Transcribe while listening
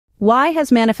Why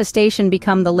has manifestation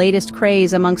become the latest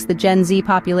craze amongst the Gen Z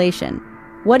population?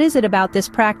 What is it about this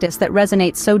practice that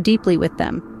resonates so deeply with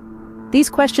them? These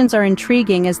questions are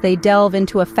intriguing as they delve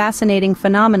into a fascinating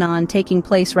phenomenon taking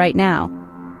place right now.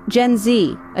 Gen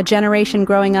Z, a generation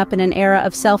growing up in an era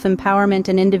of self-empowerment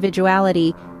and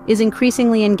individuality, is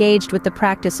increasingly engaged with the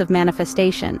practice of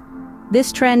manifestation.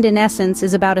 This trend, in essence,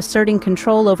 is about asserting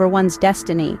control over one's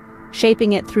destiny,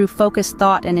 shaping it through focused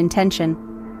thought and intention.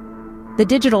 The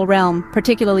digital realm,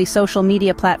 particularly social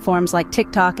media platforms like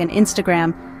TikTok and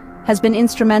Instagram, has been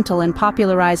instrumental in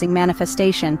popularizing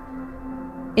manifestation.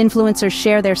 Influencers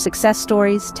share their success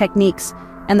stories, techniques,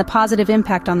 and the positive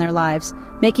impact on their lives,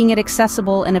 making it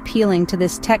accessible and appealing to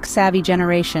this tech-savvy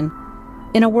generation.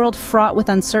 In a world fraught with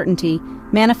uncertainty,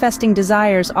 manifesting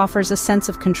desires offers a sense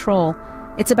of control.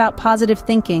 It's about positive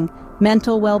thinking,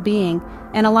 mental well-being,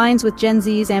 and aligns with Gen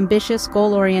Z's ambitious,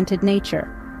 goal-oriented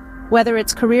nature. Whether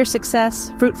it's career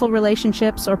success, fruitful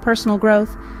relationships, or personal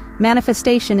growth,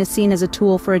 manifestation is seen as a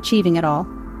tool for achieving it all.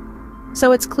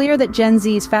 So it's clear that Gen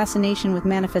Z's fascination with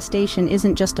manifestation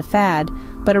isn't just a fad,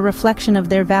 but a reflection of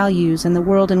their values and the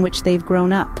world in which they've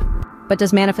grown up. But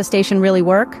does manifestation really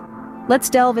work? Let's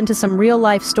delve into some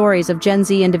real-life stories of Gen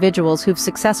Z individuals who've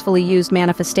successfully used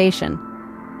manifestation.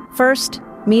 First,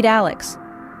 meet Alex.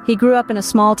 He grew up in a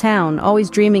small town, always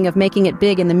dreaming of making it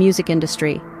big in the music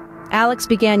industry. Alex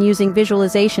began using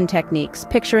visualization techniques,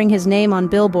 picturing his name on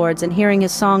billboards and hearing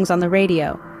his songs on the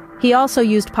radio. He also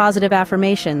used positive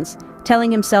affirmations,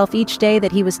 telling himself each day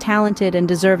that he was talented and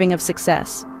deserving of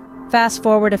success. Fast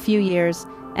forward a few years,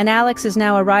 and Alex is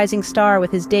now a rising star with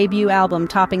his debut album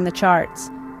topping the charts.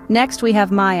 Next we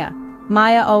have Maya.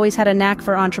 Maya always had a knack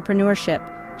for entrepreneurship.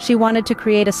 She wanted to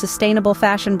create a sustainable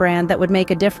fashion brand that would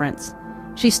make a difference.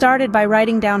 She started by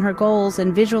writing down her goals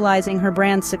and visualizing her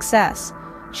brand's success.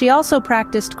 She also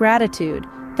practiced gratitude,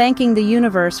 thanking the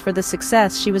universe for the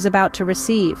success she was about to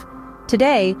receive.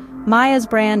 Today, Maya's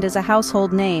brand is a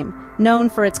household name, known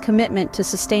for its commitment to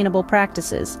sustainable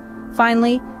practices.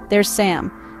 Finally, there's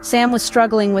Sam. Sam was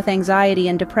struggling with anxiety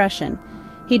and depression.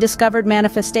 He discovered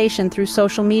manifestation through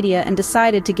social media and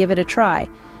decided to give it a try.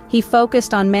 He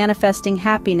focused on manifesting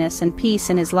happiness and peace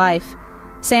in his life.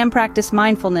 Sam practiced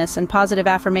mindfulness and positive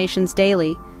affirmations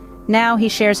daily. Now he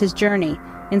shares his journey,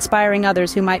 inspiring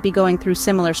others who might be going through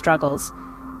similar struggles.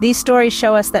 These stories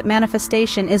show us that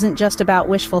manifestation isn't just about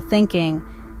wishful thinking.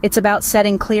 It's about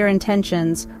setting clear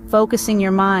intentions, focusing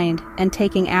your mind, and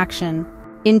taking action.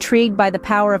 Intrigued by the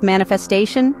power of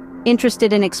manifestation?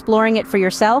 Interested in exploring it for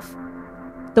yourself?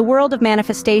 The world of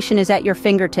manifestation is at your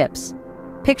fingertips.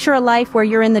 Picture a life where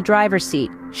you're in the driver's seat,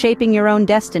 shaping your own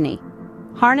destiny.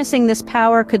 Harnessing this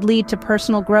power could lead to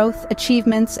personal growth,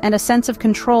 achievements, and a sense of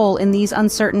control in these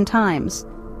uncertain times.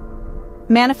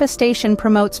 Manifestation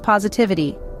promotes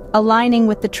positivity, aligning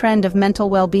with the trend of mental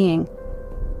well-being.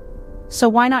 So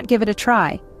why not give it a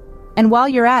try? And while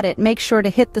you're at it, make sure to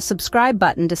hit the subscribe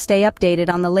button to stay updated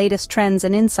on the latest trends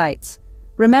and insights.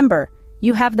 Remember,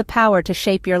 you have the power to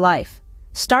shape your life.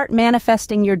 Start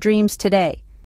manifesting your dreams today.